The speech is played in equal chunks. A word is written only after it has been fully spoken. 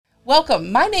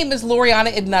Welcome. My name is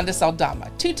Loriana Hernandez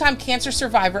Aldama, two-time cancer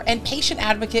survivor and patient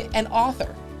advocate and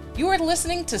author. You are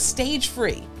listening to Stage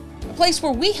Free, a place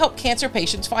where we help cancer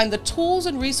patients find the tools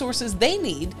and resources they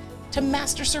need to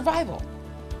master survival.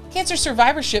 Cancer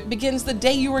survivorship begins the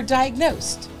day you are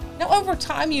diagnosed. Now, over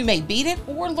time, you may beat it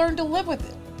or learn to live with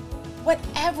it.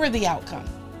 Whatever the outcome,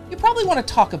 you probably want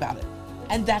to talk about it,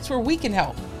 and that's where we can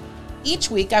help. Each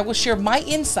week, I will share my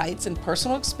insights and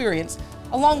personal experience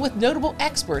along with notable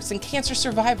experts and cancer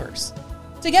survivors.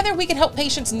 Together, we can help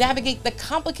patients navigate the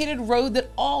complicated road that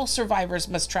all survivors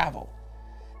must travel.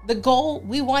 The goal,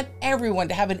 we want everyone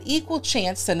to have an equal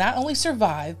chance to not only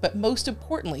survive, but most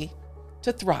importantly,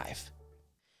 to thrive.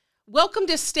 Welcome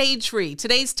to Stage Free.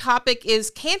 Today's topic is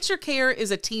cancer care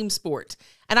is a team sport.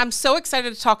 And I'm so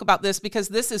excited to talk about this because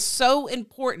this is so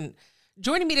important.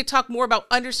 Joining me to talk more about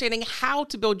understanding how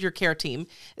to build your care team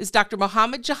is Dr.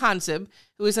 Mohammed Jahanzeb,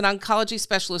 who is an oncology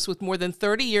specialist with more than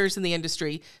 30 years in the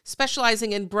industry,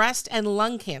 specializing in breast and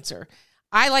lung cancer.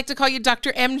 I like to call you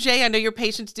Dr. MJ. I know your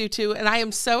patients do too, and I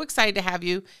am so excited to have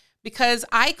you because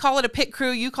I call it a pit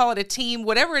crew, you call it a team,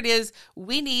 whatever it is,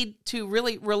 we need to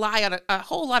really rely on a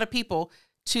whole lot of people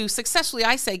to successfully,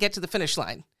 I say, get to the finish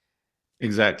line.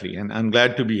 Exactly, and I'm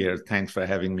glad to be here. Thanks for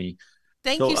having me.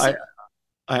 Thank you.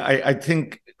 I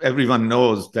think everyone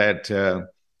knows that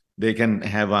they can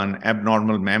have an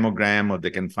abnormal mammogram or they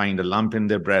can find a lump in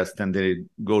their breast and they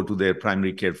go to their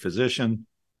primary care physician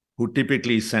who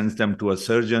typically sends them to a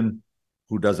surgeon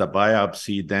who does a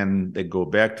biopsy. Then they go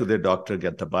back to their doctor,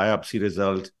 get the biopsy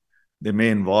result. They may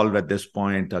involve at this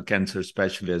point a cancer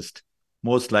specialist,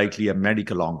 most likely a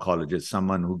medical oncologist,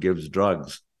 someone who gives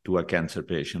drugs to a cancer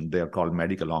patient. They are called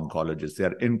medical oncologists. They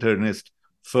are internists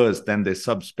first, then they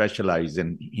subspecialize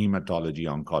in hematology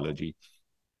oncology,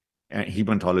 and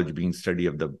hematology being study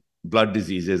of the blood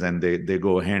diseases, and they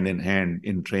go hand in hand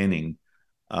in training.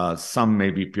 Some may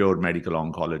be pure medical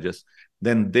oncologists.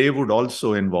 Then they would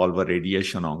also involve a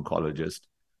radiation oncologist.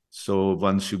 So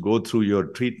once you go through your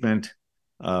treatment,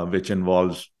 which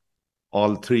involves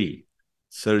all three,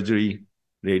 surgery,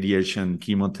 radiation,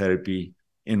 chemotherapy,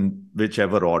 in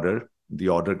whichever order, the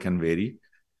order can vary.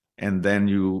 And then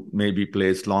you may be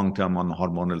placed long-term on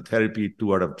hormonal therapy.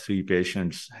 2 out of 3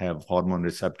 patients have hormone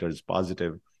receptors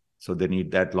positive, so they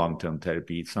need that long-term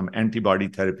therapy. Some antibody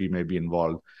therapy may be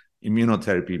involved.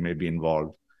 Immunotherapy may be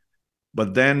involved.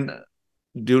 But then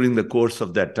during the course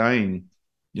of that time,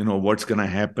 what's going to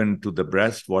happen to the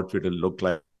breast? What will it look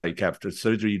like after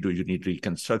surgery? Do you need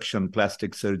reconstruction,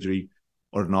 plastic surgery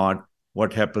or not?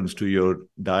 What happens to your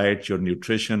diet, your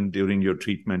nutrition during your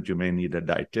treatment? You may need a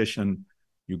dietitian.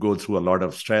 You go through a lot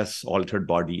of stress, altered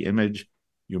body image.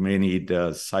 You may need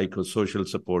psychosocial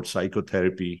support,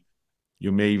 psychotherapy.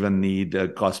 You may even need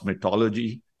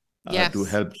cosmetology to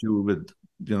help you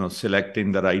with,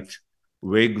 selecting the right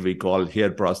wig. We call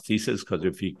hair prosthesis, because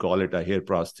if we call it a hair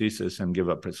prosthesis and give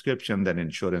a prescription, then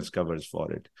insurance covers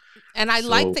for it. And I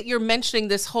like that you're mentioning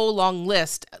this whole long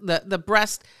list, the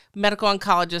breast medical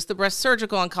oncologist, the breast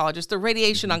surgical oncologist, the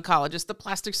radiation oncologist, the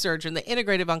plastic surgeon, the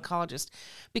integrative oncologist,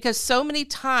 because so many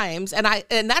times, and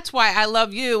that's why I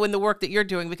love you and the work that you're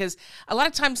doing, because a lot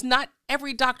of times not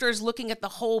every doctor is looking at the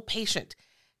whole patient.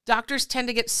 Doctors tend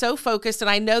to get so focused, and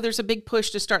I know there's a big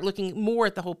push to start looking more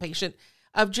at the whole patient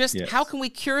of just how can we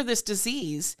cure this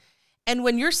disease? And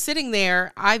when you're sitting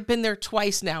there, I've been there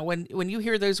twice now, when you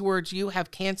hear those words, you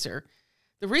have cancer,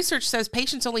 the research says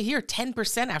patients only hear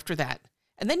 10% after that.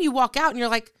 And then you walk out and you're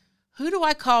like, who do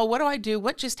I call? What do I do?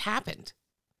 What just happened?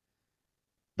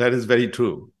 That is very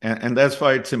true. And that's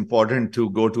why it's important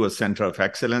to go to a center of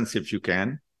excellence if you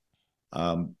can,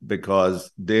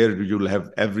 because there you'll have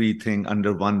everything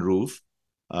under one roof,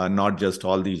 not just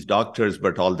all these doctors,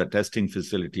 but all the testing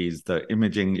facilities, the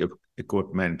imaging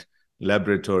equipment,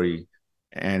 laboratory,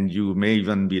 and you may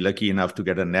even be lucky enough to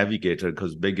get a navigator,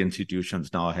 because big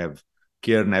institutions now have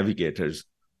care navigators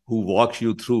who walk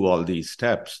you through all these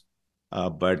steps.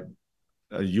 But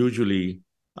usually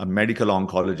a medical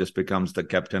oncologist becomes the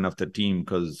captain of the team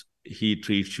because he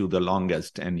treats you the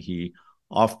longest, and he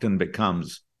often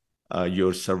becomes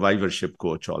your survivorship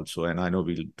coach also. And I know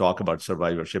we'll talk about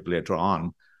survivorship later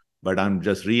on, but I'm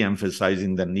just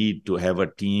re-emphasizing the need to have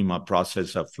a team, a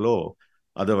process, a flow.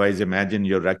 Otherwise, imagine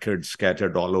your records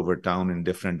scattered all over town in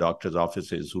different doctors'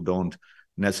 offices who don't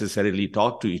necessarily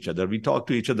talk to each other. We talk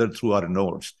to each other through our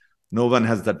notes. No one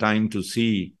has the time to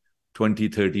see 20,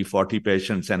 30, 40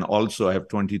 patients and also have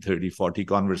 20, 30, 40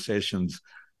 conversations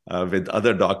with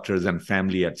other doctors and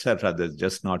family, etc. There's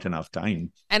just not enough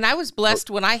time. And I was blessed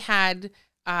when I had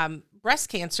breast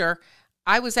cancer.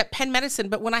 I was at Penn Medicine,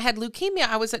 but when I had leukemia,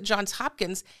 I was at Johns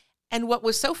Hopkins. And what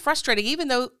was so frustrating, even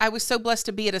though I was so blessed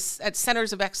to be at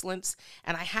centers of excellence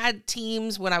and I had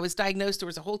teams when I was diagnosed, there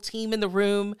was a whole team in the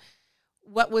room.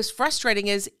 What was frustrating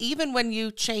is even when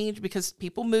you change, because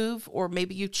people move or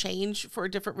maybe you change for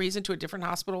a different reason to a different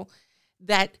hospital,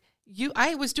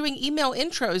 I was doing email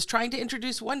intros trying to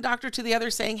introduce one doctor to the other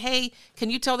saying, hey, can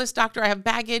you tell this doctor I have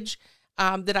baggage,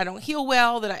 that I don't heal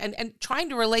well, and trying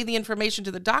to relay the information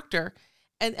to the doctor.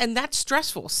 And that's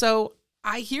stressful. So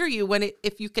I hear you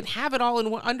if you can have it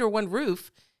all under one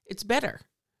roof, it's better.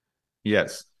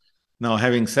 Yes. Now,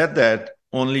 having said that,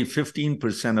 only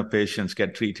 15% of patients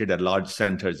get treated at large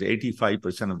centers.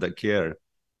 85% of the care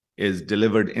is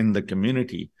delivered in the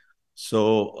community.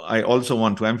 So I also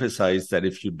want to emphasize that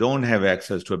if you don't have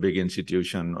access to a big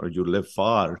institution or you live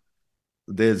far,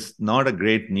 there's not a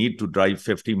great need to drive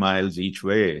 50 miles each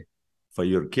way for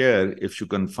your care if you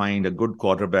can find a good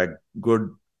quarterback, good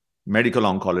medical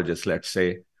oncologist, let's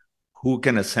say, who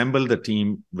can assemble the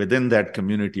team within that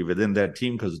community, within that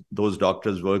team, because those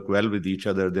doctors work well with each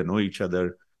other, they know each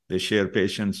other, they share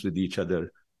patients with each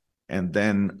other. And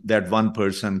then that one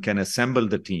person can assemble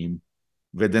the team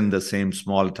within the same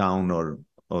small town or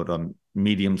a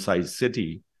medium-sized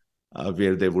city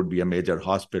where there would be a major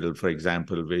hospital, for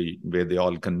example, where they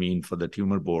all convene for the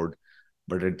tumor board,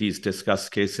 but at least discuss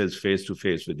cases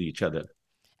face-to-face with each other.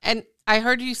 And I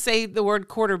heard you say the word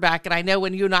quarterback, and I know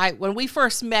when we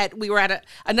first met, we were at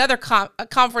another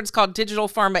conference called Digital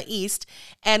Pharma East,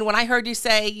 and when I heard you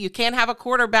say you can't have a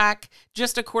quarterback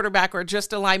or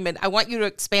just alignment, I want you to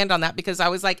expand on that because I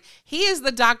was like, he is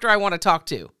the doctor I want to talk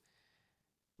to.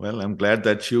 Well, I'm glad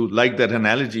that you like that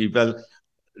analogy. Well,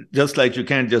 just like you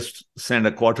can't just send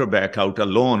a quarterback out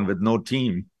alone with no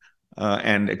team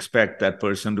and expect that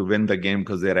person to win the game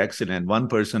because they're excellent. One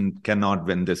person cannot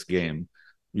win this game.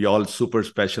 We all super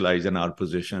specialize in our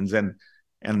positions. And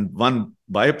one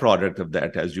byproduct of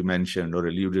that, as you mentioned or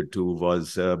alluded to,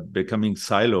 was becoming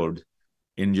siloed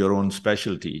in your own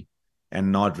specialty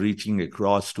and not reaching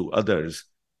across to others.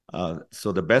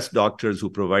 So the best doctors who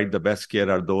provide the best care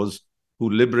are those who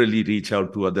liberally reach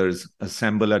out to others,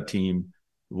 assemble a team,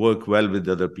 work well with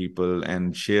other people,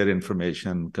 and share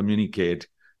information, communicate,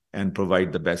 and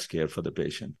provide the best care for the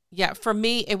patient. Yeah, for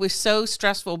me, it was so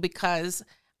stressful because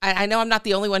I know I'm not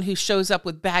the only one who shows up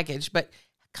with baggage, but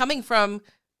coming from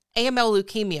AML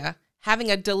leukemia, having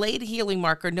a delayed healing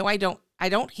marker, no, I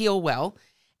don't heal well,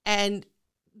 and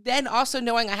then also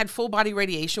knowing I had full body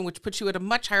radiation, which puts you at a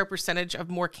much higher percentage of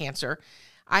more cancer.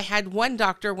 I had one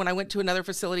doctor when I went to another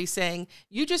facility saying,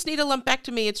 you just need a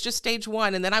lumpectomy, it's just stage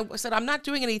 1. And then I said, I'm not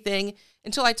doing anything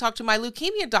until I talk to my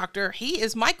leukemia doctor. He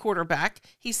is my quarterback.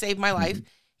 He saved my life. Mm-hmm.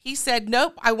 He said,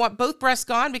 nope, I want both breasts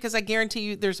gone because I guarantee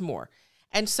you there's more.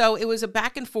 And so it was a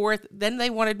back and forth. Then they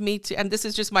wanted me to, and this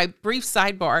is just my brief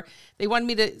sidebar, they wanted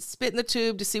me to spit in the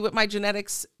tube to see what my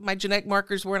genetic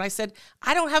markers were. And I said,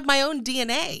 I don't have my own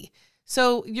DNA.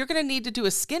 So you're going to need to do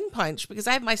a skin punch because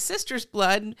I have my sister's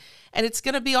blood and it's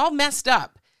going to be all messed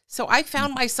up. So I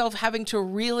found myself having to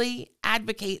really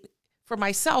advocate for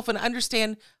myself and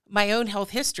understand my own health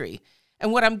history.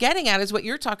 And what I'm getting at is what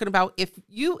you're talking about. If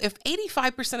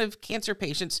 85% of cancer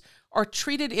patients are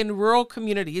treated in rural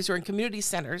communities or in community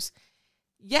centers,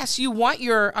 yes, you want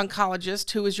your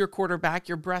oncologist, who is your quarterback,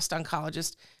 your breast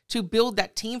oncologist, to build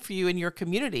that team for you in your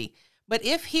community. But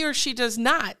if he or she does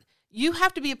not, you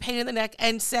have to be a pain in the neck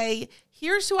and say,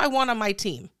 here's who I want on my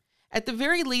team. At the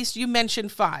very least, you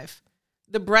mentioned 5.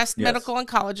 The breast medical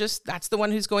oncologist, that's the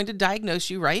one who's going to diagnose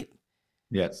you, right?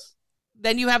 Yes.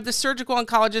 Then you have the surgical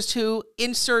oncologist who,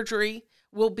 in surgery,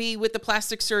 will be with the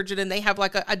plastic surgeon, and they have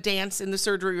like a dance in the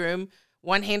surgery room.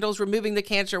 One handles removing the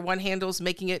cancer, one handles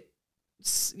making it,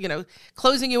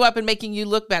 closing you up and making you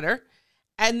look better.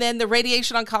 And then the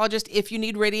radiation oncologist, if you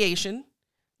need radiation.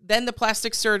 Then the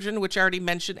plastic surgeon, which I already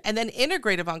mentioned, and then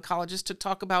integrative oncologist to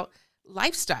talk about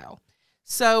lifestyle.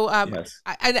 So, yes.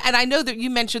 I know that you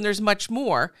mentioned there's much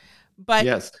more, but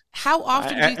yes. How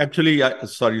often do you... Actually,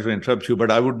 sorry to interrupt you,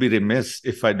 but I would be remiss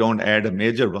if I don't add a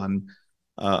major one.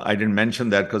 I didn't mention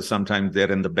that because sometimes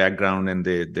they're in the background and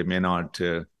they may not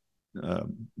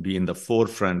be in the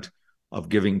forefront of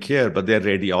giving care, but they're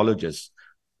radiologists.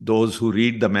 Those who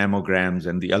read the mammograms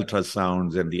and the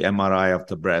ultrasounds and the MRI of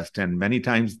the breast. And many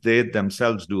times they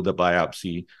themselves do the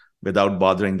biopsy without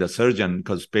bothering the surgeon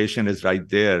because patient is right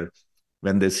there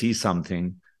when they see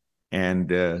something.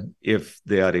 And if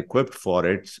they are equipped for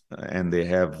it and they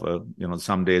have,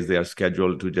 some days they are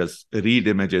scheduled to just read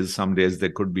images, some days they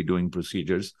could be doing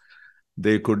procedures.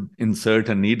 They could insert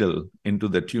a needle into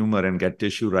the tumor and get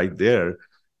tissue right there.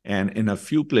 And in a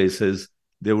few places,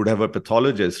 they would have a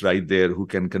pathologist right there who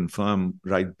can confirm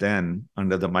right then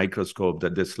under the microscope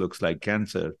that this looks like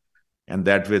cancer. And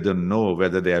that way they'll know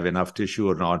whether they have enough tissue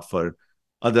or not for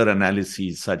other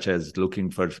analyses, such as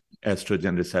looking for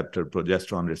estrogen receptor,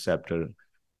 progesterone receptor,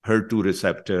 HER2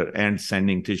 receptor, and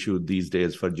sending tissue these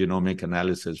days for genomic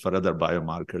analysis for other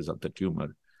biomarkers of the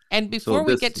tumor. And before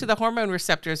we get to the hormone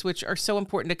receptors, which are so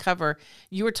important to cover,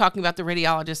 you were talking about the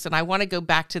radiologist, and I want to go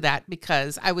back to that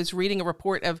because I was reading a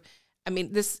report of,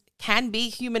 this can be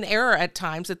human error at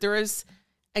times, that there is,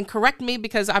 and correct me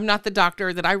because I'm not the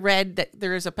doctor, that I read that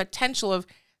there is a potential of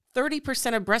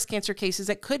 30% of breast cancer cases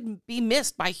that could be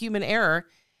missed by human error,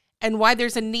 and why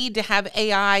there's a need to have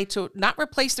AI to not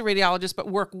replace the radiologist, but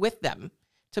work with them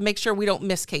to make sure we don't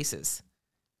miss cases.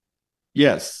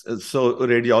 Yes. So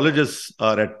radiologists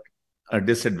are at a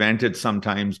disadvantage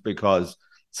sometimes because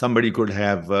somebody could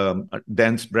have a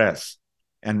dense breast,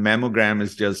 and mammogram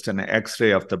is just an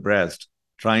X-ray of the breast,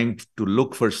 trying to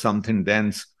look for something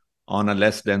dense on a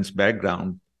less dense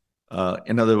background.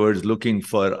 In other words, looking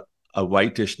for a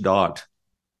whitish dot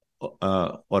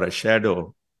or a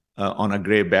shadow on a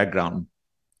gray background.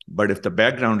 But if the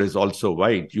background is also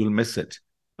white, you'll miss it.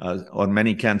 Or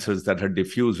many cancers that are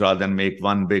diffuse, rather than make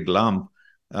one big lump,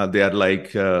 they are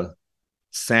like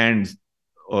sand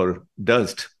or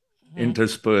dust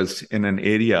interspersed in an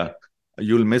area.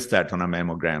 You'll miss that on a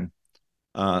mammogram.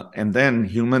 And then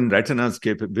human retina's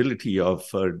capability of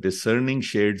discerning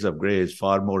shades of gray is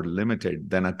far more limited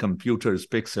than a computer's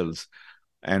pixels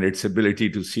and its ability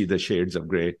to see the shades of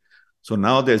gray. So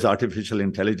now there's artificial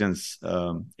intelligence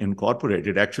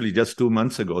incorporated. Actually, just 2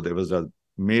 months ago, there was a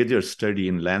major study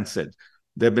in Lancet.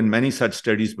 There have been many such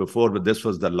studies before, but this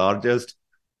was the largest.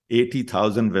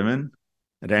 80,000 women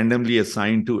randomly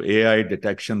assigned to AI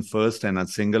detection first and a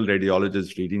single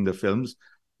radiologist reading the films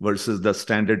versus the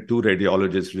standard 2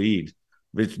 radiologists read,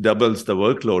 which doubles the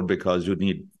workload because you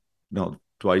need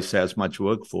twice as much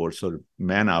workforce or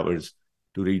man hours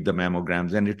to read the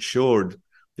mammograms. And it showed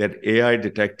that AI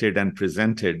detected and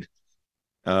presented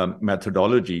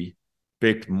methodology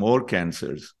picked more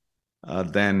cancers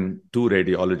than 2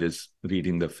 radiologists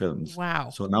reading the films. Wow.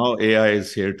 So now AI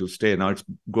is here to stay. Now it's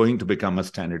going to become a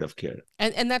standard of care.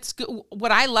 And that's good.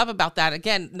 What I love about that,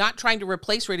 again, not trying to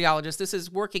replace radiologists, this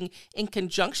is working in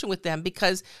conjunction with them,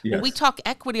 because when we talk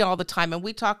equity all the time and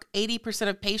we talk 80%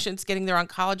 of patients getting their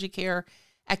oncology care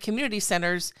at community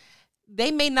centers,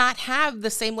 they may not have the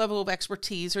same level of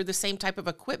expertise or the same type of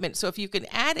equipment. So if you can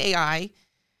add AI,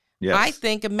 I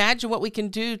think, imagine what we can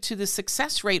do to the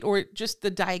success rate or just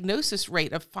the diagnosis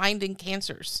rate of finding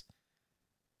cancers.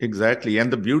 Exactly.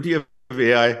 And the beauty of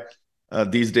AI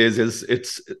these days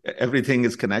is everything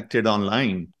is connected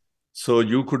online. So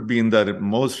you could be in the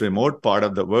most remote part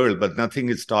of the world, but nothing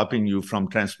is stopping you from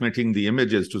transmitting the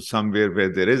images to somewhere where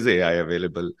there is AI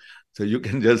available. So you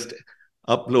can just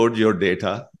upload your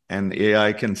data and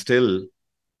AI can still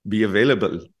be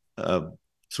available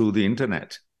through the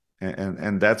internet.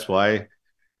 And that's why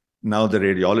now the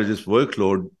radiologist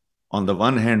workload, on the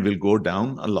one hand, will go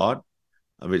down a lot,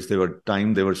 which they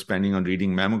were spending on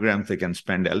reading mammograms, they can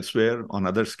spend elsewhere on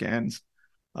other scans.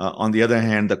 On the other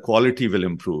hand, the quality will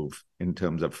improve in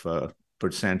terms of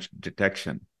percent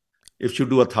detection. If you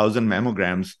do 1,000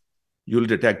 mammograms, you'll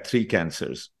detect 3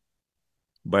 cancers.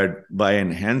 But by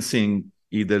enhancing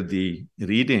either the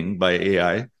reading by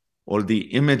AI or the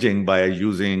imaging by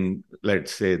using,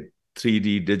 let's say,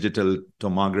 3D digital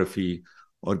tomography,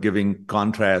 or giving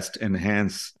contrast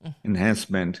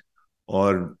enhancement,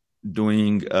 or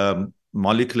doing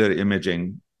molecular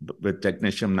imaging with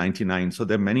technetium-99. So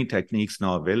there are many techniques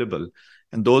now available.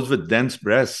 And those with dense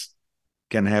breasts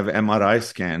can have MRI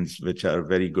scans, which are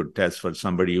very good tests for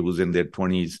somebody who's in their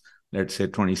 20s, let's say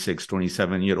 26,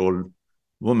 27-year-old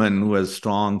woman who has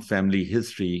strong family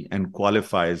history and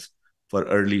qualifies for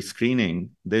early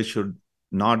screening. They should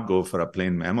not go for a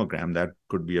plain mammogram. That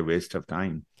could be a waste of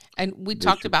time. And we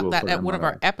talked about that at one of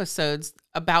our episodes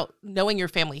about knowing your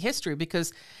family history,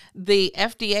 because the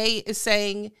FDA is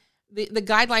saying the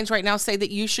guidelines right now say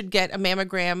that you should get a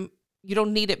mammogram. You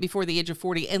don't need it before the age of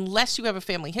 40 unless you have a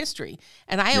family history.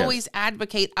 And I always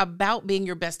advocate about being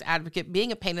your best advocate,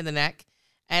 being a pain in the neck.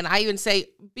 And I even say,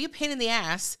 be a pain in the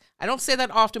ass. I don't say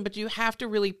that often, but you have to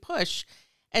really push.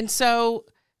 And so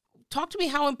talk to me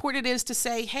how important it is to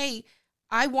say, hey,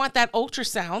 I want that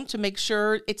ultrasound to make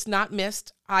sure it's not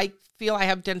missed. I feel I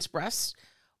have dense breasts,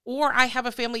 or I have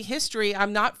a family history.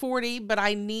 I'm not 40, but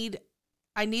I need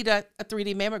a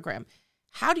 3D mammogram.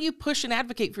 How do you push and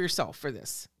advocate for yourself for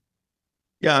this?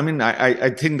 Yeah, I mean,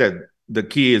 I think that the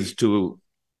key is to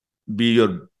be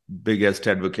your biggest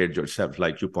advocate yourself,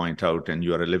 like you point out, and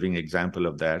you are a living example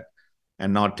of that,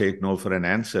 and not take no for an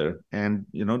answer. And,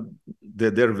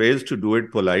 there are ways to do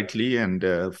it politely and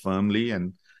firmly,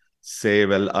 and say,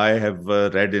 well, I have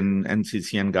read in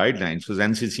NCCN guidelines, because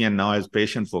NCCN now has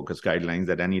patient-focused guidelines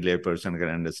that any layperson can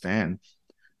understand.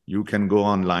 You can go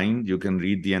online, you can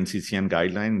read the NCCN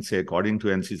guideline and say, according to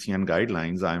NCCN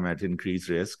guidelines, I'm at increased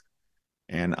risk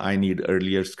and I need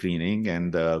earlier screening,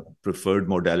 and the preferred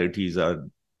modalities are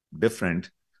different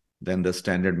than the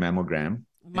standard mammogram.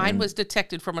 Mine was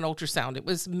detected from an ultrasound. It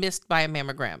was missed by a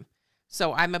mammogram.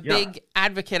 So I'm a big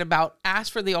advocate about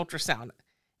ask for the ultrasound.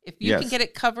 If you can get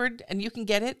it covered and you can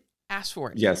get it, ask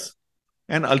for it. Yes.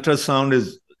 And ultrasound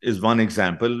is one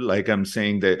example. Like I'm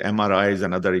saying, the MRI is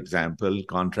another example.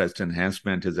 Contrast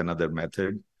enhancement is another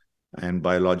method. And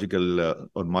biological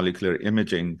or molecular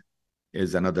imaging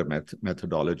is another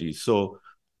methodology. So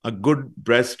a good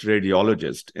breast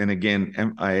radiologist, and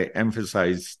again, I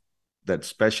emphasize that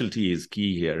specialty is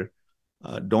key here.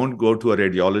 Don't go to a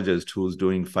radiologist who's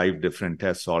doing 5 different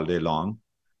tests all day long.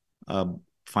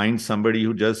 Find somebody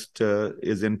who just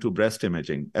is into breast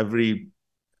imaging. Every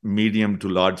medium to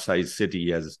large size city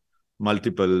has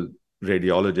multiple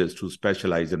radiologists who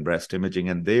specialize in breast imaging,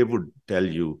 and they would tell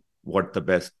you what the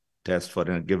best test for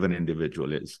a given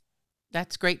individual is.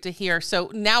 That's great to hear.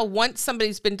 So now once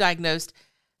somebody's been diagnosed,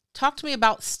 talk to me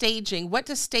about staging. What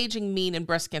does staging mean in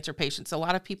breast cancer patients? A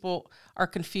lot of people are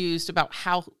confused about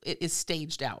how it is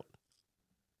staged out.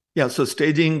 Yeah, so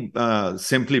staging,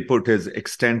 simply put, is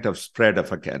extent of spread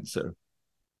of a cancer.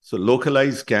 So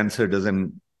localized cancer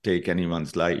doesn't take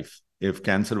anyone's life. If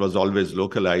cancer was always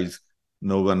localized,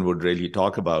 no one would really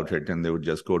talk about it, and they would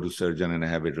just go to surgeon and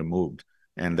have it removed.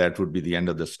 And that would be the end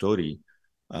of the story.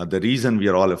 The reason we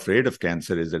are all afraid of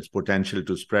cancer is its potential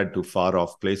to spread to far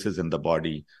off places in the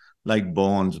body, like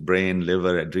bones, brain,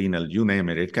 liver, adrenal, you name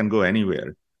it. It can go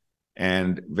anywhere.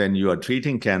 And when you are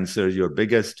treating cancer, your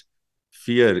biggest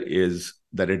fear is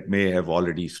that it may have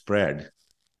already spread.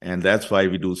 And that's why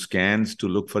we do scans to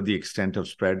look for the extent of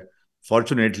spread.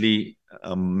 Fortunately,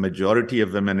 a majority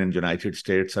of women in the United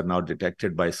States are now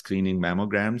detected by screening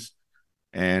mammograms,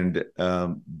 and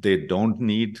they don't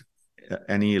need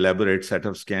any elaborate set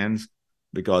of scans,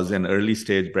 because in early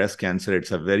stage breast cancer,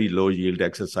 it's a very low yield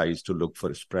exercise to look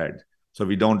for spread. So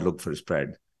we don't look for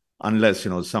spread unless,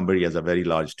 somebody has a very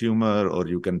large tumor, or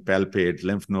you can palpate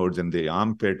lymph nodes in the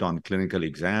armpit on clinical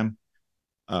exam,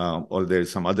 or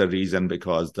there's some other reason,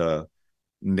 because the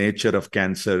nature of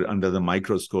cancer under the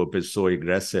microscope is so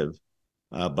aggressive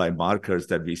by markers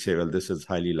that we say, well, this is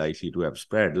highly likely to have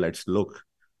spread. Let's look,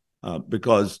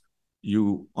 because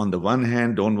you, on the one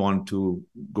hand, don't want to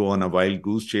go on a wild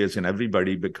goose chase in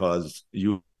everybody, because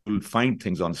you will find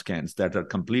things on scans that are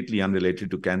completely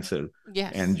unrelated to cancer.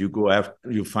 Yes. And you go after,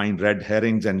 you find red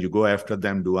herrings and you go after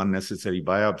them, do unnecessary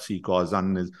biopsy, cause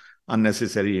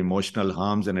unnecessary emotional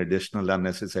harms and additional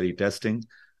unnecessary testing.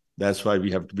 That's why we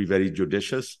have to be very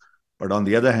judicious. But on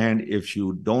the other hand, if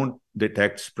you don't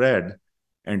detect spread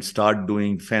and start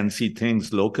doing fancy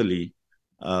things locally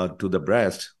to the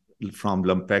breast, from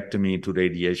lumpectomy to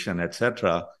radiation,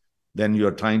 etc., then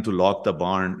you're trying to lock the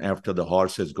barn after the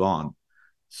horse is gone.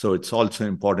 So it's also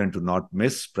important to not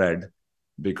miss spread,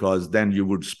 because then you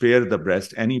would spare the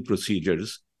breast any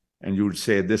procedures, and you would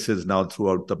say, this is now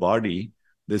throughout the body.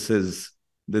 This is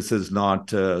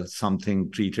not something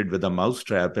treated with a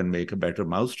mousetrap and make a better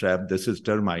mousetrap. This is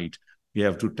termite. We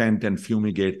have to tent and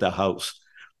fumigate the house.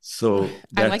 So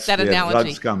I like that analogy.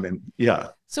 Drugs come in. Yeah.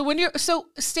 So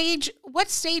what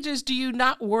stages do you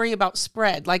not worry about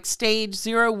spread? Like stage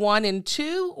 0, 1, and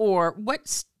 2, or what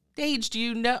stage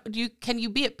can you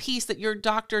be at peace that your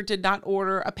doctor did not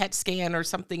order a PET scan or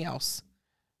something else?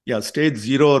 Yeah, stage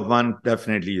 0 or 1,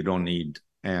 definitely you don't need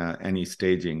any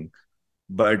staging.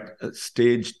 But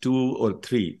stage 2 or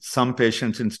 3, some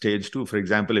patients in stage 2, for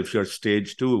example, if you're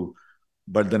stage 2,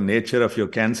 but the nature of your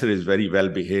cancer is very well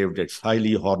behaved, it's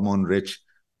highly hormone rich,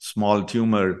 small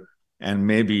tumor, and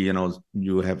maybe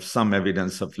you have some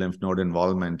evidence of lymph node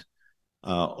involvement,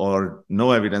 or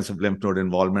no evidence of lymph node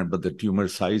involvement, but the tumor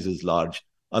size is large,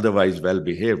 otherwise well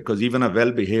behaved. Because even a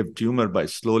well behaved tumor, by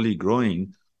slowly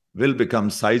growing, will become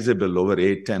sizable over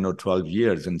 8, 10, or 12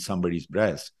 years in somebody's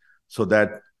breast. So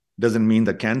that doesn't mean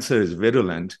the cancer is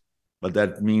virulent, but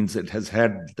that means it has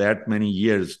had that many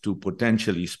years to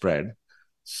potentially spread.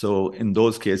 So in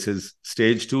those cases,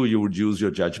 stage 2, you would use your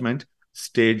judgment.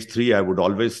 Stage 3, I would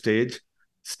always stage.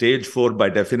 Stage 4, by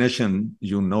definition,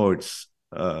 it's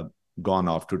gone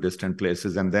off to distant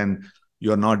places. And then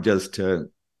you're not just,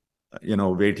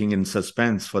 waiting in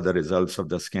suspense for the results of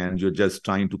the scan. You're just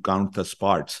trying to count the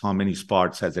spots. How many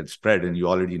spots has it spread? And you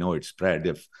already know it's spread.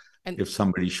 If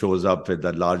somebody shows up with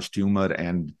a large tumor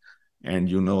and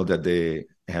you know that they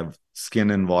have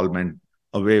skin involvement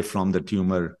away from the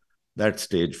tumor, that's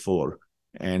stage 4.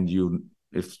 And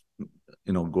if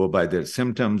go by their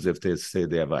symptoms. If they say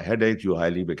they have a headache, you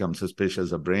highly become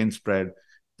suspicious of brain spread.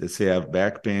 They say I have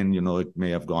back pain, it may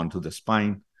have gone to the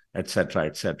spine, et cetera,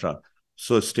 et cetera.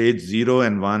 So stage 0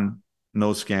 and 1,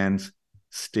 no scans.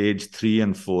 Stage 3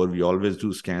 and 4, we always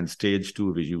do scans. Stage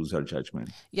 2, we use our judgment.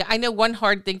 Yeah, I know one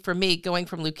hard thing for me going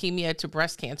from leukemia to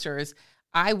breast cancer is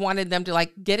I wanted them to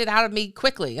get it out of me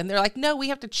quickly. And they're like, no, we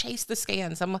have to chase the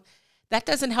scans. That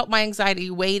doesn't help my anxiety,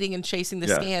 waiting and chasing the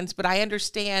scans. But I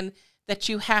understand that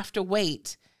you have to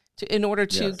wait in order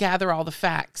to gather all the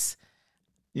facts.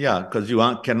 Yeah, because you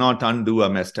cannot undo a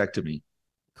mastectomy.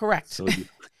 Correct.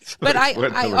 But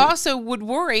I also would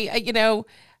worry,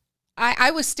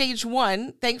 I was stage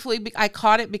 1. Thankfully, I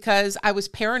caught it because I was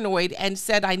paranoid and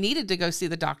said I needed to go see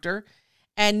the doctor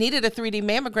and needed a 3D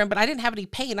mammogram, but I didn't have any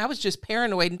pain. I was just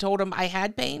paranoid and told them I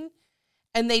had pain,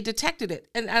 and they detected it.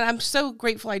 And I'm so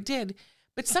grateful I did.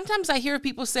 But sometimes I hear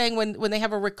people saying when they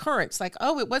have a recurrence, like,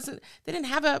 oh, they didn't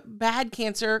have a bad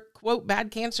cancer, quote,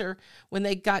 bad cancer when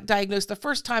they got diagnosed the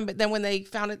first time, but then when they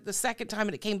found it the second time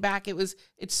and it came back,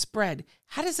 it spread.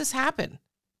 How does this happen?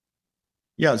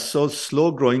 Yeah, so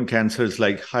slow-growing cancers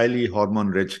like highly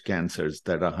hormone-rich cancers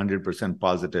that are 100%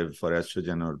 positive for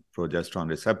estrogen or progesterone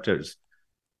receptors,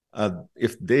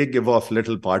 if they give off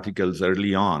little particles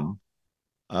early on,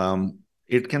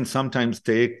 it can sometimes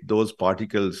take those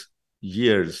particles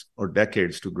years or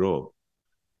decades to grow.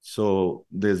 So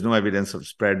there's no evidence of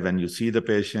spread when you see the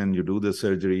patient, you do the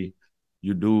surgery,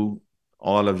 you do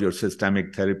all of your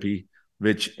systemic therapy,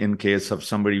 which in case of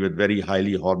somebody with very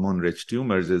highly hormone-rich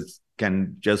tumors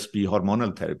can just be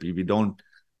hormonal therapy. We don't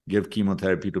give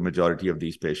chemotherapy to majority of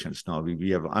these patients now. We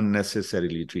have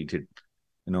unnecessarily treated,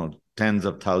 tens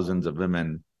of thousands of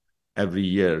women every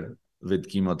year with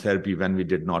chemotherapy when we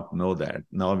did not know that.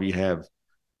 Now we have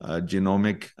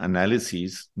genomic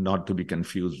analyses, not to be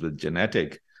confused with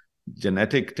genetic.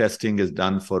 Genetic testing is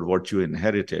done for what you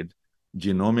inherited.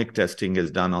 Genomic testing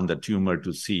is done on the tumor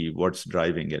to see what's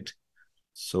driving it.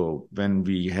 So when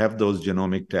we have those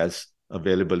genomic tests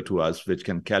available to us, which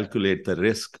can calculate the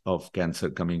risk of cancer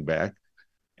coming back,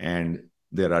 and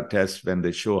there are tests when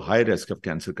they show high risk of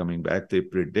cancer coming back, they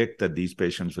predict that these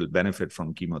patients will benefit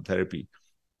from chemotherapy.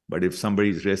 But if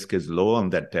somebody's risk is low on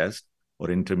that test, or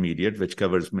intermediate, which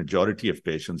covers majority of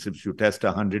patients, if you test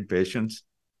 100 patients,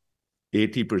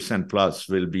 80% plus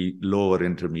will be low or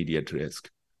intermediate risk,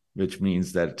 which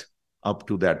means that up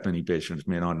to that many patients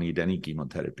may not need any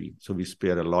chemotherapy. So we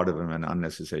spare a lot of them an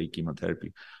unnecessary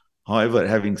chemotherapy. However,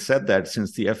 having said that,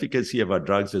 since the efficacy of our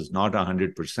drugs is not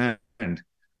 100%,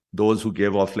 those who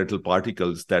give off little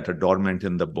particles that are dormant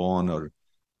in the bone or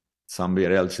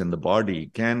somewhere else in the body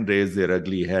can raise their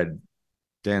ugly head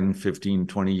 10, 15,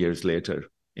 20 years later.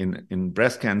 In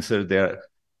breast cancer, they're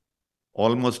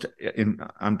almost,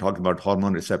 I'm talking about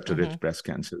hormone receptor-rich breast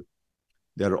cancer,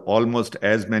 there are almost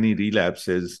as many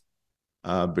relapses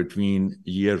between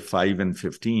year 5 and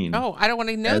 15. Oh, I don't want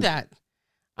to know that.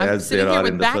 I'm sitting here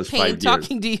with back pain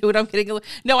talking to you, and I'm getting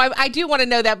no, I do want to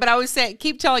know that, but I was saying,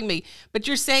 keep telling me. But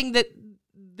you're saying that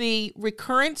the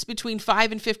recurrence between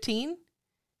 5 and 15?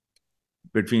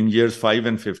 Between years 5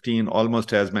 and 15,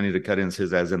 almost as many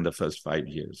recurrences as in the first 5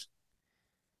 years.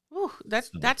 Ooh,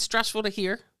 that's stressful to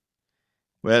hear.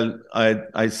 Well,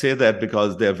 I say that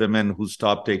because there are women who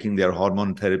stop taking their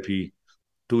hormone therapy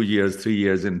 2 years, 3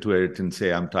 years into it and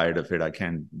say, I'm tired of it, I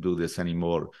can't do this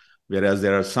anymore. Whereas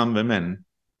there are some women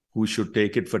who should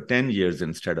take it for 10 years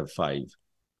instead of 5.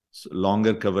 So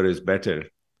longer cover is better.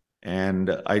 And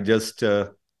I just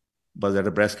was at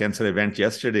a breast cancer event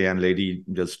yesterday, and a lady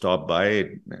just stopped by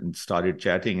and started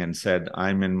chatting and said,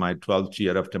 I'm in my 12th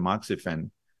year of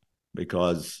tamoxifen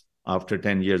because after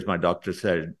 10 years, my doctor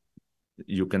said,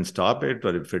 you can stop it,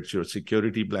 or if it's your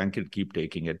security blanket, keep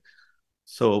taking it.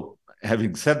 So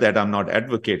having said that, I'm not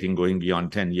advocating going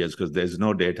beyond 10 years because there's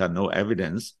no data, no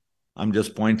evidence. I'm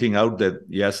just pointing out that,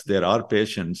 yes, there are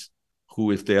patients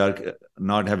who, if they are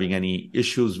not having any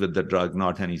issues with the drug,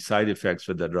 not any side effects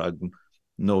with the drug,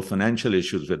 no financial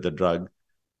issues with the drug,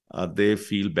 they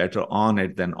feel better on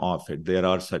it than off it. There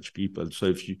are such people.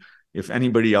 So if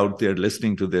anybody out there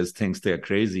listening to this thinks they're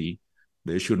crazy,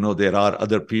 they should know there are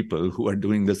other people who are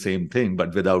doing the same thing,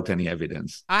 but without any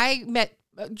evidence. I met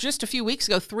just a few weeks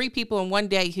ago 3 people in one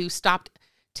day who stopped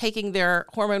taking their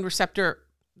hormone receptor,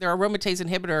 their aromatase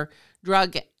inhibitor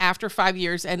drug after 5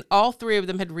 years, and all 3 of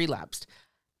them had relapsed.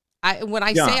 When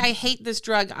I say I hate this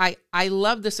drug, I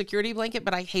love the security blanket,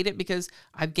 but I hate it because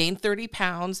I've gained 30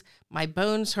 pounds, my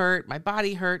bones hurt, my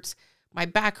body hurts, my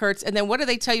back hurts. And then what do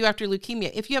they tell you after leukemia?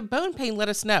 If you have bone pain, let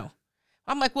us know.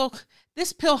 I'm like, well,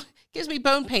 this pill gives me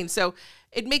bone pain. So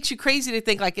it makes you crazy to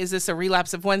think, like, is this a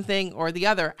relapse of one thing or the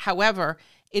other? However,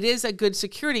 it is a good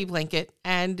security blanket,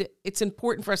 and it's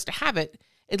important for us to have it,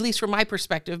 at least from my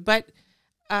perspective. But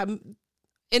in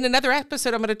another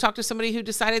episode, I'm going to talk to somebody who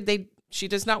decided she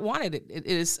does not want it. It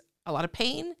is a lot of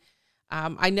pain.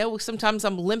 I know sometimes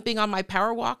I'm limping on my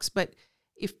power walks, but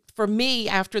if for me,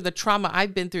 after the trauma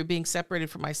I've been through being separated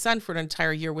from my son for an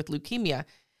entire year with leukemia,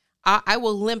 I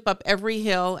will limp up every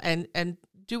hill and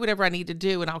do whatever I need to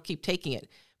do, and I'll keep taking it.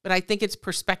 But I think it's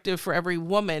perspective for every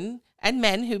woman and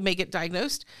men who may get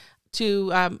diagnosed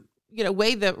to,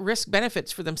 weigh the risk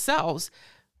benefits for themselves.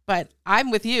 But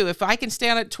I'm with you. If I can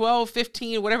stand at 12,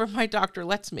 15, whatever my doctor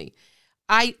lets me.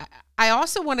 I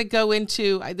also want to go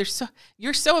into,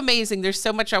 you're so amazing. There's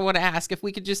so much I want to ask. If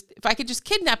I could just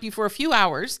kidnap you for a few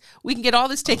hours, we can get all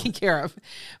this taken care of.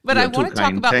 But I want to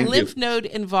talk about lymph node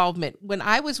involvement. When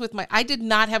I was I did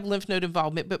not have lymph node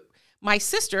involvement, but my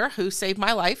sister, who saved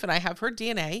my life, and I have her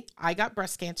DNA, I got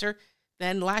breast cancer.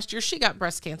 Then last year she got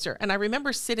breast cancer. And I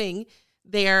remember sitting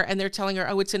there and they're telling her,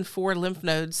 oh, it's in 4 lymph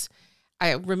nodes.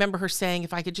 I remember her saying,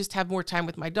 if I could just have more time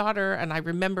with my daughter. And I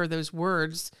remember those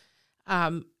words.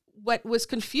 What was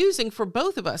confusing for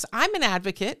both of us, I'm an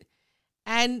advocate,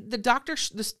 and the doctor,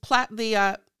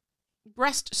 the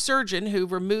breast surgeon who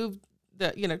removed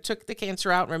took the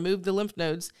cancer out and removed the lymph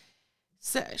nodes,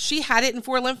 so she had it in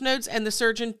 4 lymph nodes, and the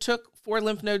surgeon took 4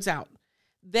 lymph nodes out.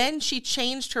 Then she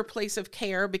changed her place of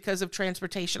care because of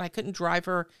transportation. I couldn't drive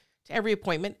her to every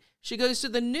appointment. She goes to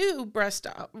the new breast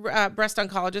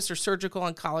oncologist or surgical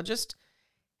oncologist.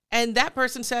 And that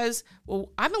person says,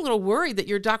 well, I'm a little worried that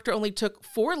your doctor only took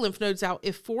 4 lymph nodes out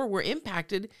if 4 were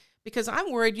impacted, because I'm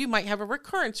worried you might have a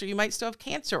recurrence, or you might still have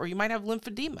cancer, or you might have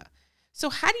lymphedema. So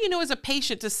how do you know as a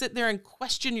patient to sit there and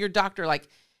question your doctor like,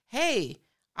 hey,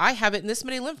 I have it in this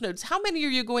many lymph nodes. How many are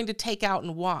you going to take out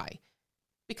and why?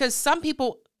 Because some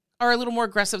people are a little more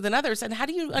aggressive than others. And how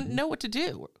do you know what to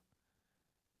do?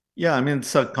 Yeah, I mean,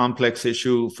 it's a complex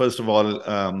issue. First of all,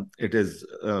 it is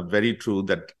very true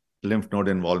that lymph node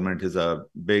involvement is a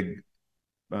big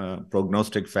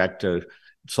prognostic factor.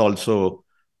 It's also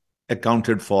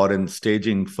accounted for in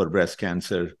staging for breast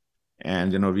cancer.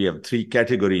 And, we have 3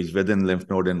 categories within lymph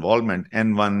node involvement.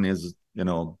 N1 is,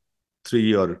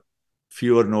 3 or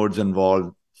fewer nodes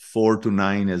involved. 4 to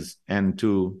 9 is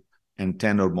N2, and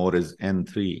 10 or more is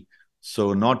N3.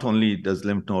 So not only does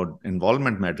lymph node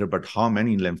involvement matter, but how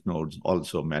many lymph nodes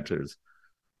also matters.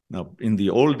 Now, in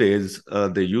the old days,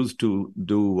 they used to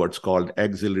do what's called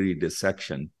axillary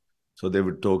dissection. So they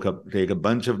would take a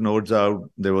bunch of nodes out.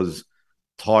 There was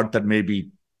thought that maybe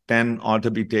 10 ought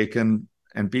to be taken,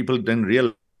 and people didn't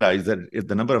realize that if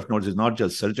the number of nodes is not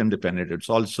just surgeon dependent, it's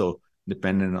also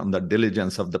dependent on the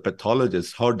diligence of the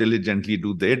pathologist. How diligently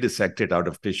do they dissect it out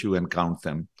of tissue and count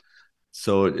them?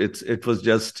 So it was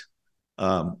just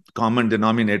common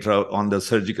denominator on the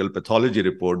surgical pathology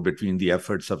report between the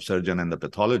efforts of surgeon and the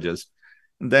pathologist.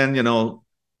 And then,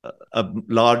 a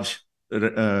large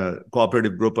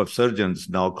cooperative group of surgeons,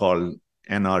 now called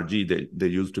NRG, they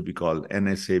used to be called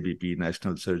NSABP,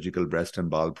 National Surgical Breast and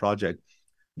Bowel Project.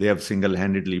 They have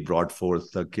single-handedly brought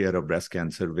forth the care of breast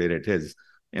cancer where it is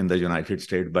in the United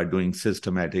States by doing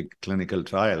systematic clinical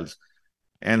trials.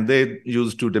 And they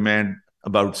used to demand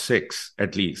about 6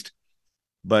 at least.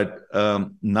 But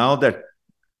now that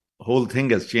whole thing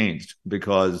has changed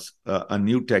because a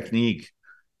new technique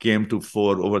came to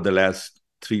fore over the last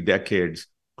 3 decades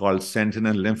called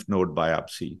sentinel lymph node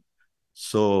biopsy.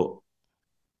 So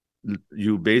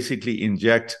you basically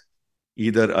inject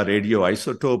either a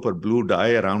radioisotope or blue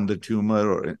dye around the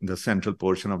tumor or in the central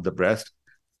portion of the breast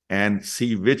and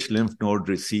see which lymph node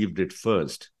received it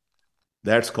first.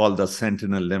 That's called the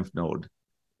sentinel lymph node.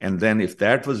 And then if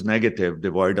that was negative,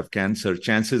 devoid of cancer,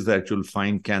 chances that you'll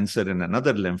find cancer in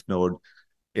another lymph node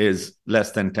is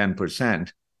less than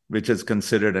 10%, which is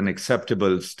considered an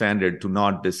acceptable standard to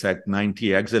not dissect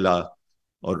 90 axilla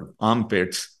or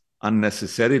armpits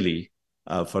unnecessarily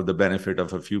for the benefit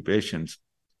of a few patients.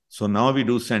 So now we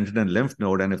do sentinel lymph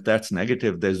node, and if that's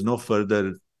negative, there's no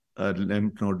further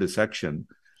lymph node dissection.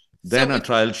 Then a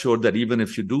trial showed that even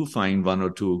if you do find 1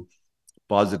 or 2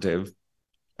 positive,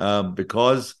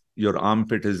 because your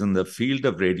armpit is in the field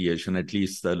of radiation, at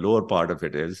least the lower part of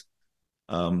it is,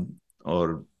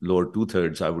 or lower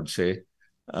 2/3, I would say,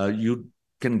 you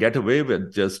can get away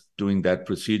with just doing that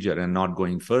procedure and not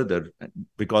going further,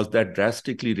 because that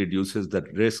drastically reduces the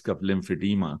risk of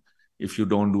lymphedema if you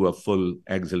don't do a full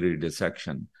axillary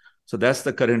dissection. So that's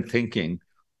the current thinking.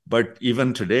 But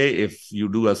even today, if you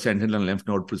do a sentinel lymph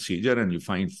node procedure and you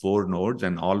find 4 nodes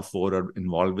and all 4 are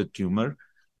involved with tumor,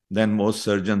 then most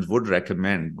surgeons would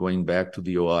recommend going back to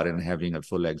the OR and having a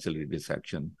full axillary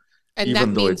dissection. And that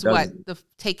means what?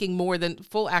 Taking more than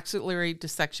full axillary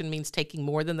dissection means taking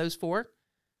more than those 4?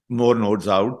 More nodes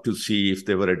out to see if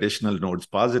there were additional nodes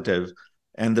positive.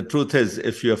 And the truth is,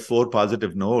 if you have 4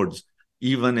 positive nodes,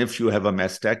 even if you have a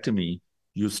mastectomy,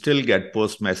 you still get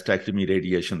post-mastectomy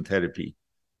radiation therapy.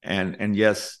 And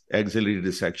yes, axillary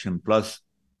dissection plus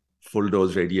full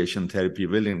dose radiation therapy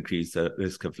will increase the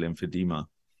risk of lymphedema.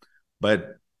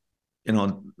 But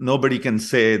nobody can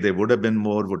say there would have been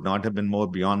more, would not have been more.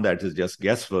 Beyond that is just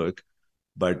guesswork.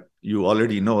 But you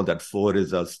already know that 4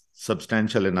 is a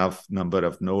substantial enough number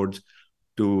of nodes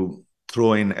to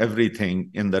throw in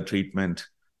everything in the treatment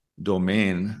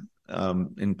domain,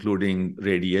 including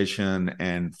radiation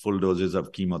and full doses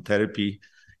of chemotherapy.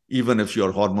 Even if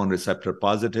you're hormone receptor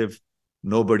positive,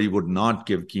 nobody would not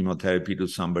give chemotherapy to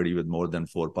somebody with more than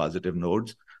 4 positive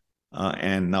nodes.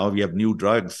 And now we have new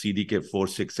drugs,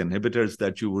 CDK4/6 inhibitors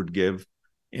that you would give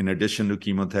in addition to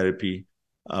chemotherapy.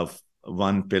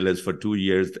 One pill is for 2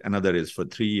 years, another is for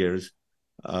 3 years.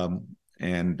 My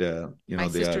they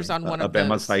sister's are on one of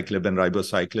abemaciclib and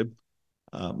ribociclib.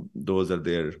 Those are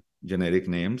their generic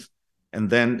names. And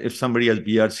then if somebody has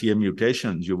BRCA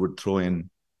mutations, you would throw in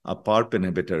a PARP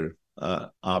inhibitor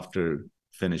after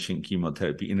finishing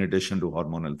chemotherapy in addition to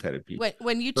hormonal therapy.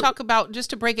 When you talk about,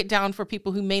 just to break it down for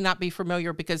people who may not be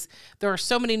familiar, because there are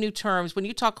so many new terms, when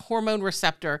you talk hormone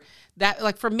receptor, that,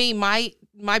 like for me, my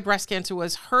breast cancer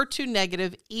was HER2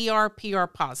 negative, ER/PR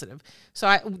positive.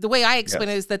 So the way I explain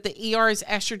it is that the ER is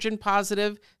estrogen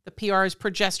positive, the PR is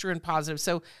progesterone positive.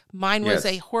 So mine was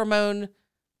a hormone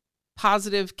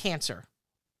positive cancer.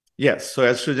 Yes. So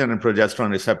estrogen and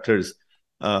progesterone receptors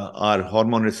are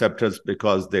hormone receptors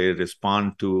because they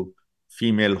respond to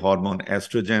female hormone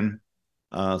estrogen.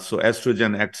 So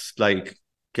estrogen acts like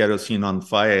kerosene on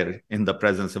fire in the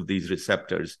presence of these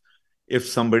receptors. If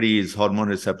somebody is hormone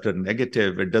receptor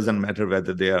negative, it doesn't matter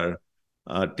whether they are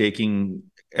taking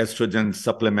estrogen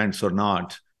supplements or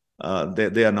not.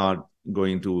 They are not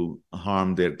going to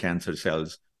harm their cancer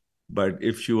cells. But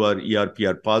if you are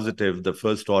ER/PR positive, the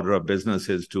first order of business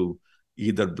is to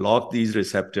either block these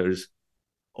receptors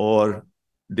or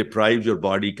deprive your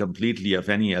body completely of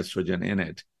any estrogen in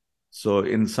it. So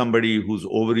in somebody whose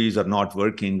ovaries are not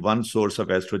working, one source of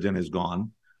estrogen is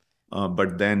gone,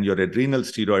 but then your adrenal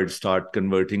steroids start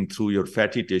converting through your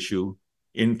fatty tissue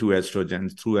into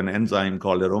estrogens through an enzyme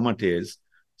called aromatase.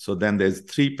 So then there's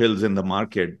 3 pills in the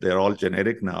market, they're all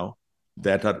generic now,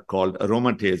 that are called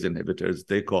aromatase inhibitors.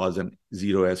 They cause a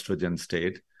zero estrogen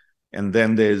state. And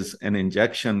then there's an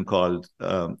injection called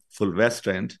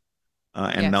fulvestrant.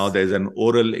 Now there's an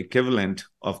oral equivalent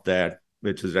of that,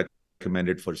 which is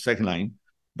recommended for second line.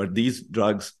 But these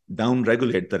drugs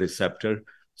downregulate the receptor.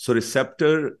 So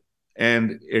receptor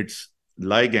and its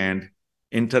ligand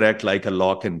interact like a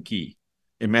lock and key.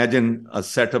 Imagine a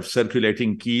set of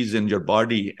circulating keys in your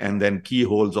body and then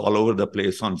keyholes all over the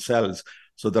place on cells.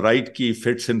 So the right key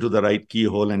fits into the right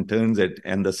keyhole and turns it,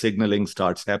 and the signaling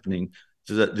starts happening.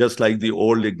 Just like the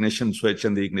old ignition switch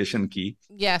and the ignition key.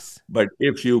 Yes. But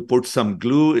if you put some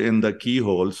glue in the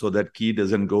keyhole so that key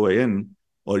doesn't go in,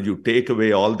 or you take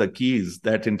away all the keys,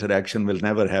 that interaction will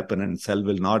never happen and cell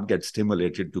will not get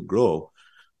stimulated to grow.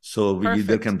 So we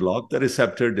either can block the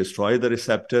receptor, destroy the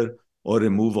receptor, or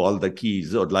remove all the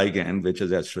keys or ligand, which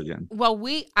is estrogen. Well,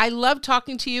 I love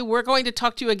talking to you. We're going to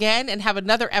talk to you again and have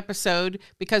another episode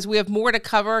because we have more to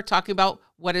cover, talking about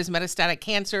what is metastatic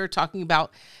cancer, talking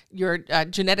about your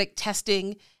genetic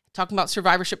testing, talking about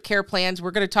survivorship care plans. We're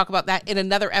going to talk about that in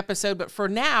another episode. But for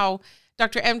now,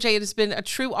 Dr. MJ, it has been a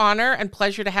true honor and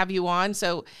pleasure to have you on.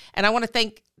 And I want to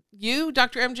thank you,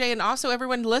 Dr. MJ, and also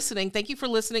everyone listening. Thank you for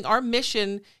listening. Our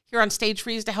mission here on Stage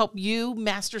Free is to help you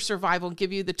master survival and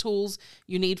give you the tools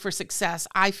you need for success.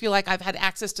 I feel like I've had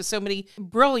access to so many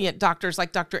brilliant doctors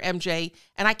like Dr. MJ,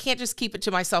 and I can't just keep it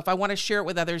to myself. I want to share it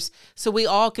with others so we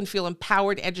all can feel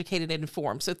empowered, educated, and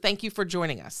informed. So thank you for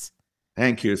joining us.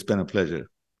 Thank you. It's been a pleasure.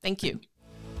 Thank you.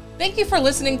 Thank you for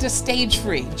listening to Stage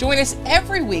Free. Join us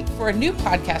every week for a new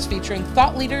podcast featuring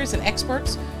thought leaders and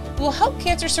experts who will help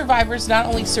cancer survivors not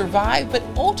only survive, but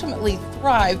ultimately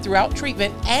thrive throughout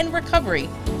treatment and recovery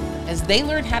as they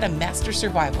learn how to master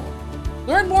survival.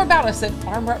 Learn more about us at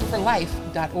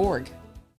armorupforlife.org.